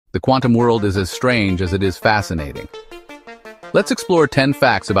The quantum world is as strange as it is fascinating. Let's explore 10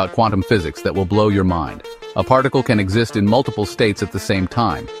 facts about quantum physics that will blow your mind. A particle can exist in multiple states at the same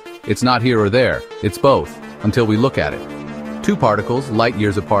time. It's not here or there, it's both, until we look at it. Two particles, light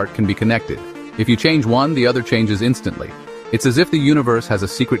years apart, can be connected. If you change one, the other changes instantly. It's as if the universe has a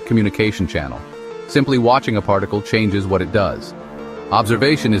secret communication channel. Simply watching a particle changes what it does.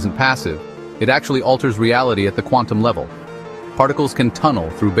 Observation isn't passive, it actually alters reality at the quantum level. Particles can tunnel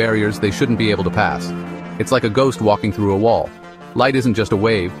through barriers they shouldn't be able to pass. It's like a ghost walking through a wall. Light isn't just a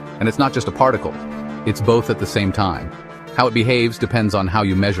wave, and it's not just a particle. It's both at the same time. How it behaves depends on how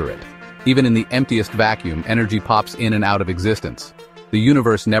you measure it. Even in the emptiest vacuum, energy pops in and out of existence. The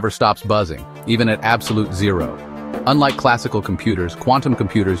universe never stops buzzing, even at absolute zero. Unlike classical computers, quantum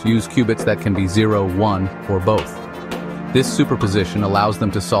computers use qubits that can be 0, 1, or both. This superposition allows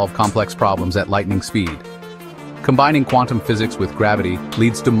them to solve complex problems at lightning speed. Combining quantum physics with gravity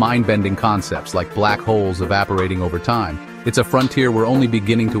leads to mind-bending concepts like black holes evaporating over time. It's a frontier we're only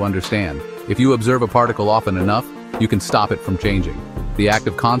beginning to understand. If you observe a particle often enough, you can stop it from changing. The act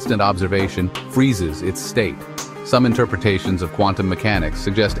of constant observation freezes its state. Some interpretations of quantum mechanics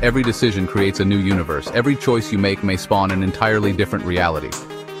suggest every decision creates a new universe. Every choice you make may spawn an entirely different reality.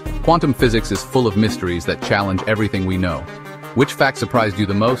 Quantum physics is full of mysteries that challenge everything we know. Which fact surprised you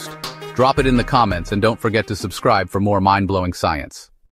the most? Drop it in the comments and don't forget to subscribe for more mind-blowing science.